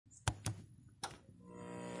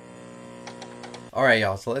Alright,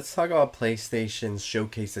 y'all, so let's talk about PlayStation's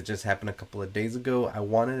showcase that just happened a couple of days ago. I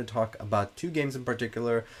wanted to talk about two games in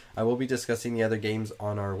particular. I will be discussing the other games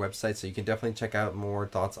on our website, so you can definitely check out more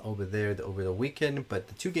thoughts over there over the weekend. But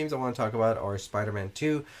the two games I want to talk about are Spider-Man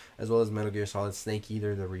 2, as well as Metal Gear Solid Snake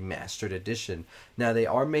Eater, the remastered edition. Now, they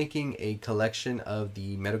are making a collection of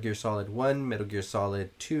the Metal Gear Solid 1, Metal Gear Solid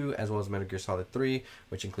 2, as well as Metal Gear Solid 3,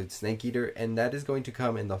 which includes Snake Eater, and that is going to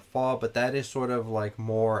come in the fall, but that is sort of like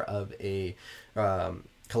more of a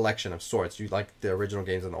collection of sorts. You like the original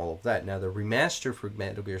games and all of that. Now, the remaster for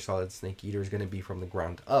Metal Gear Solid Snake Eater is going to be from the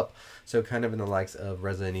ground up, so kind of in the likes of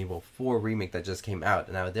Resident Evil 4 remake that just came out.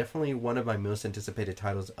 Now, definitely one of my most anticipated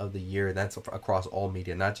titles of the year. That's across all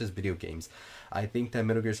media, not just video games. I think that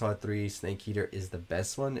Metal Gear Solid 3 Snake Eater is the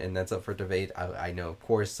best one, and that's up for debate. I know, of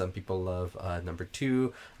course, some people love number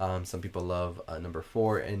 2, some people love number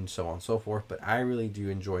 4, and so on and so forth, but I really do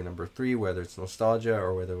enjoy number 3, whether it's nostalgia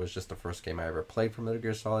or whether it was just the first game I ever played from Metal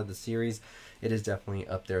Gear Solid, the series. It is definitely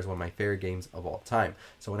up there as one of my favorite games of all time.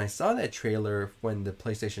 So when I saw that trailer when the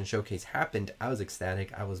PlayStation Showcase happened, I was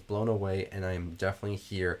ecstatic, I was blown away, and I'm definitely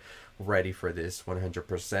here ready for this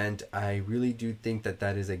 100%. I really do think that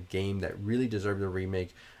that is a game that really deserved a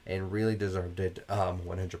remake and really deserved it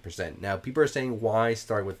 100%. Now, people are saying, why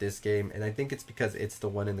start with this game? And I think it's because it's the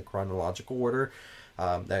one in the chronological order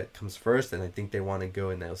that comes first, and I think they want to go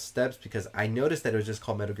in those steps, because I noticed that it was just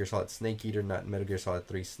called Metal Gear Solid Snake Eater, not Metal Gear Solid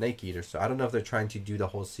 3 Snake Eater. So I don't know if they're trying to do the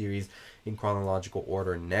whole series in chronological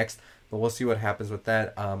order next, but we'll see what happens with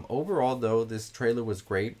that. Overall, though, this trailer was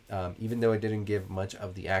great. Even though it didn't give much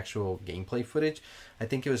of the actual gameplay footage, I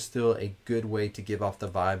think it was still a good way to give off the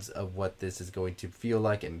vibes of what this is going to feel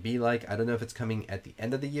like and be like. I don't know if it's coming at the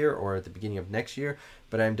end of the year or at the beginning of next year,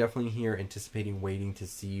 but I'm definitely here anticipating, waiting to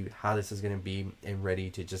see how this is going to be and ready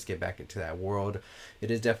to just get back into that world. It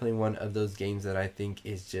is definitely one of those games that I think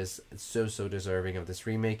is just so deserving of this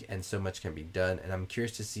remake, and so much can be done, and I'm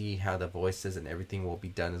curious to see how the voices and everything will be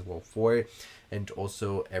done as well for it. And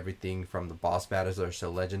also everything from the boss battles that are so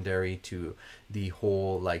legendary to the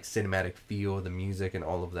whole like cinematic feel, the music, and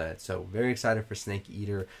all of that. So very excited for Snake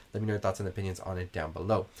Eater. Let me know your thoughts and opinions on it down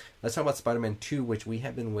below. Let's talk about Spider-Man 2, which we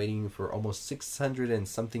have been waiting for almost 600 and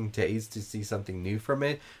something days to see something new from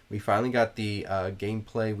it. We finally got the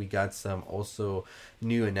gameplay. We got some also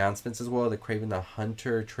new announcements as well. The Kraven the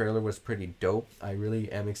Hunter trailer was pretty dope. I really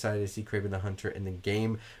am excited to see Kraven the Hunter in the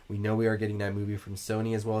game. We know we are getting that movie from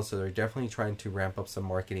Sony as well, so they're definitely trying to ramp up some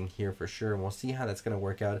marketing here for sure, and we'll see how that's going to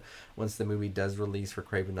work out once the movie does release for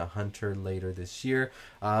Kraven the Hunter later this year.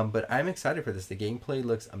 But I'm excited for this. The gameplay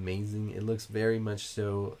looks amazing. It looks very much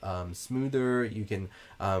so smoother. You can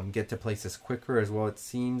get to places quicker as well, it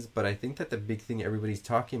seems. But I think that the big thing everybody's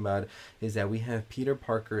talking about is that we have Peter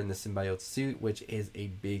Parker in the symbiote suit, which is a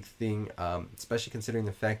big thing, especially considering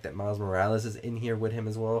the fact that Miles Morales is in here with him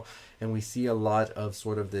as well, and we see a lot of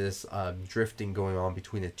sort of this drifting going on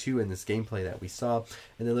between the two in this gameplay that we saw,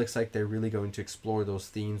 and it looks like they're really going to explore those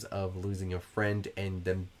themes of losing a friend and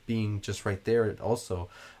them being just right there also,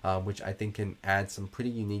 which I think can add some pretty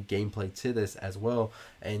unique gameplay to this as well.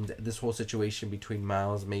 And this whole situation between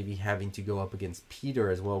Miles maybe having to go up against Peter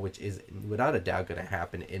as well, which is without a doubt going to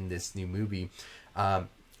happen in this new movie.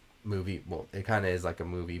 Well, it kind of is like a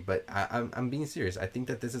movie, but I'm being serious. I think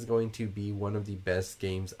that this is going to be one of the best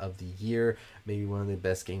games of the year, maybe one of the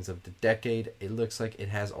best games of the decade. It looks like it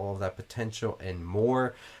has all of that potential and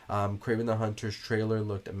more. Kraven the Hunter's trailer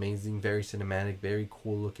looked amazing, very cinematic, very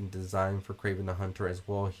cool looking design for Kraven the Hunter as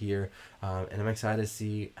well here, and I'm excited to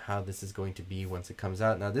see how this is going to be once it comes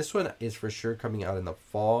out. Now, this one is for sure coming out in the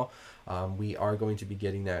fall. We are going to be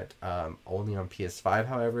getting that only on PS5,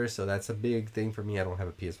 however, so that's a big thing for me. I don't have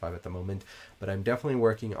a PS5 at the moment, but I'm definitely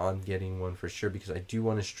working on getting one for sure, because I do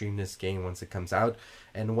want to stream this game once it comes out.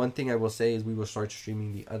 And one thing I will say is we will start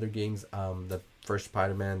streaming the other games, the first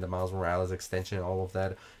Spider-Man, the Miles Morales extension, all of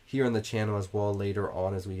that here on the channel as well later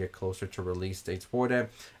on as we get closer to release dates for that,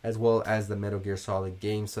 as well as the Metal Gear Solid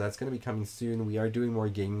game. So that's going to be coming soon. We are doing more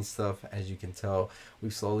gaming stuff, as you can tell.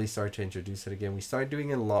 We've slowly started to introduce it again. We started doing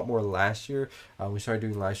it a lot more last year. We started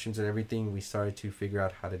doing live streams and everything. We started to figure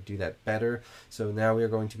out how to do that better. So now we are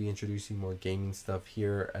going to be introducing more gaming stuff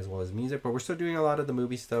here as well as music, but we're still doing a lot of the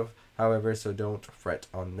movie stuff, however, so don't fret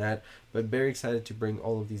on that. But very excited to bring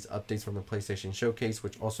all of these updates from the PlayStation Showcase,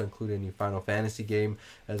 which also include a new Final Fantasy game,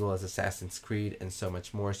 as well as Assassin's Creed, and so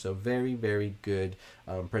much more. So very good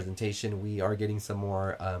presentation. We are getting some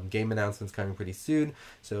more game announcements coming pretty soon,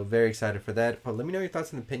 so very excited for that. But let me know your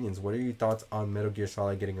thoughts and opinions. What are your thoughts on Metal Gear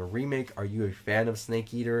Solid getting a remake? Are you a fan of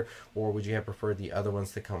Snake Eater, or would you have preferred the other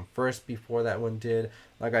ones to come first before that one did?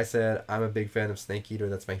 Like I said, I'm a big fan of Snake Eater.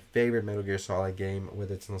 That's my favorite Metal Gear Solid game.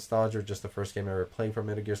 Whether it's nostalgia or just the first game I ever played from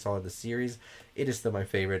Metal Gear Solid, the series, it is still my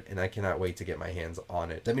favorite, and I cannot wait to get my hands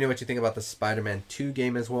on it. Let me know what you think about the Spider-Man 2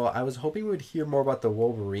 game as well. I was hoping we would hear more about the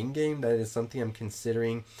Wolverine game. That is something I'm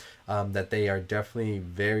considering, that they are definitely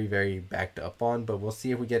very, very backed up on, but we'll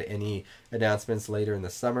see if we get any announcements later in the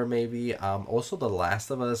summer maybe. Also, the Last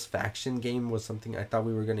of Us faction game was something I thought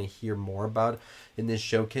we were going to hear more about in this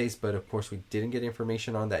showcase, but of course we didn't get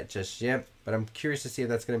information on that just yet. But I'm curious to see if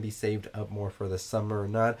that's going to be saved up more for the summer or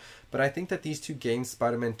not. But I think that these two games,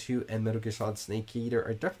 Spider-Man 2 and Metal Gear Solid Snake Eater,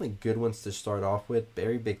 are definitely good ones to start off with.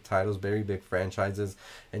 Very big titles, very big franchises,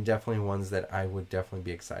 and definitely ones that I would definitely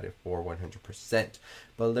be excited for 100%.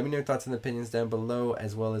 But let me know your thoughts and opinions down below,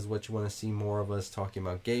 as well as what you want to see more of us talking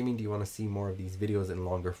about gaming. Do you want to see more of these videos in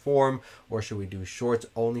longer form, or should we do shorts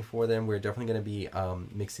only for them? We're definitely going to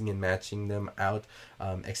be mixing and matching them out,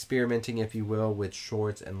 experimenting, if you will, with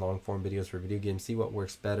shorts and long form videos for video games, see what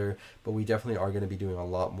works better. But we definitely are going to be doing a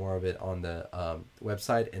lot more of it on the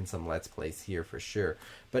website and some Let's Plays here for sure.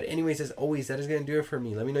 But anyways, as always, that is going to do it for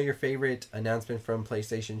me. Let me know your favorite announcement from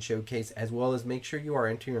PlayStation Showcase, as well as make sure you are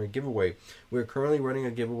entering our giveaway. We're currently running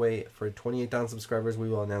a giveaway for 28,000 subscribers. We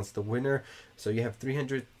will announce the winner. So you have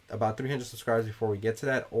about 300 subscribers before we get to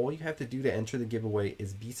that. All you have to do to enter the giveaway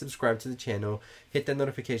is be subscribed to the channel, hit that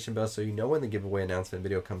notification bell so you know when the giveaway announcement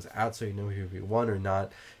video comes out, so you know if you won or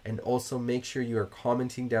not. And also make sure you are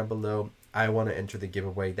commenting down below, I want to enter the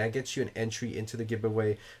giveaway. That gets you an entry into the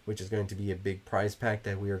giveaway, which is going to be a big prize pack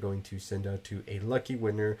that we are going to send out to a lucky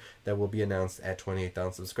winner that will be announced at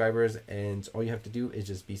 28,000 subscribers. And all you have to do is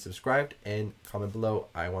just be subscribed and comment below,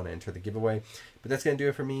 I want to enter the giveaway. But that's going to do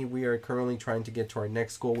it for me. We are currently trying to get to our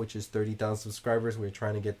next goal, which is 30,000 subscribers. We're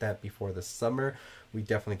trying to get that before the summer. We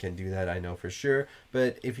definitely can do that, I know for sure.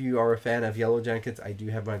 But if you are a fan of Yellow Jackets, I do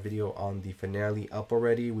have my video on the finale up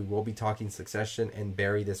already. We will be talking Succession and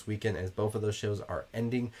Barry this weekend, as both of those shows are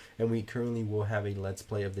ending. And we currently will have a Let's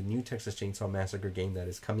Play of the new Texas Chainsaw Massacre game that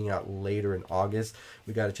is coming out later in August.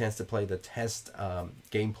 We got a chance to play the test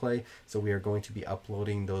gameplay, so we are going to be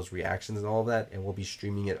uploading those reactions and all that, and we'll be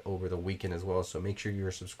streaming it over the weekend as well. So make sure you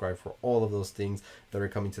are subscribed for all of those things that are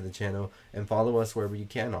coming to the channel, and follow us wherever you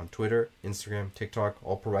can on Twitter, Instagram, TikTok,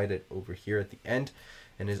 all provided over here at the end.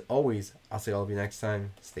 And as always, I'll see all of you next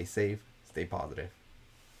time. Stay safe, stay positive.